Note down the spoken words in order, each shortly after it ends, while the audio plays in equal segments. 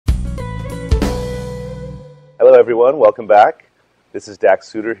Hello everyone, welcome back. This is Dax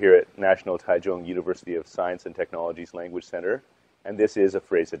Suter here at National Taichung University of Science and Technology's Language Center, and this is A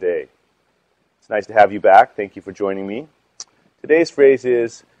Phrase a Day. It's nice to have you back. Thank you for joining me. Today's phrase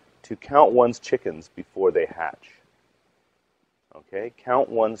is to count one's chickens before they hatch. Okay, count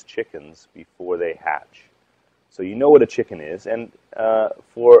one's chickens before they hatch. So you know what a chicken is, and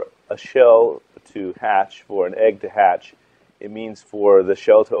for a shell to hatch, for an egg to hatch, it means for the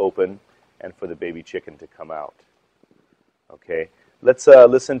shell to open and for the baby chicken to come out. Okay, let's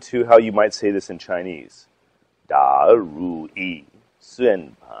listen to how you might say this in Chinese. 打如意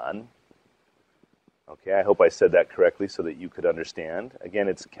算盘. Okay, I hope I said that correctly so that you could understand. Again,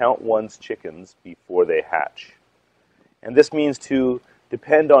 it's count one's chickens before they hatch. And this means to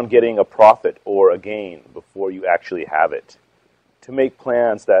depend on getting a profit or a gain before you actually have it. To make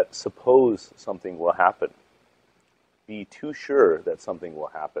plans that suppose something will happen. Be too sure that something will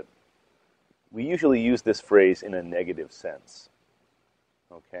happen. We usually use this phrase in a negative sense.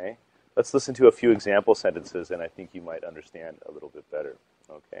 Okay? Let's listen to a few example sentences, and I think you might understand a little bit better.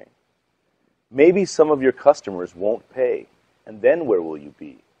 Okay? Maybe some of your customers won't pay, and then where will you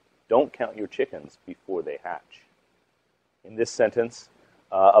be? Don't count your chickens before they hatch. In this sentence,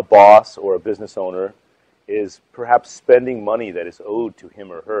 a boss or a business owner is perhaps spending money that is owed to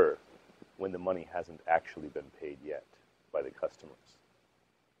him or her when the money hasn't actually been paid yet by the customers.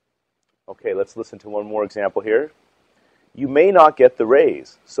 Okay, let's listen to one more example here. You may not get the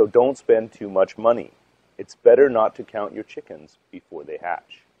raise, so don't spend too much money. It's better not to count your chickens before they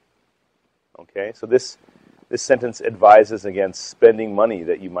hatch. Okay, so this sentence advises against spending money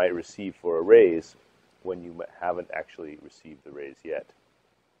that you might receive for a raise when you haven't actually received the raise yet.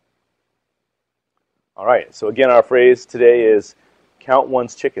 All right, so again, our phrase today is count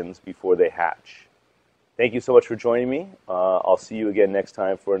one's chickens before they hatch. Thank you so much for joining me. I'll see you again next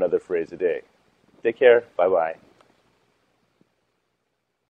time for another phrase a day. Take care. Bye-bye.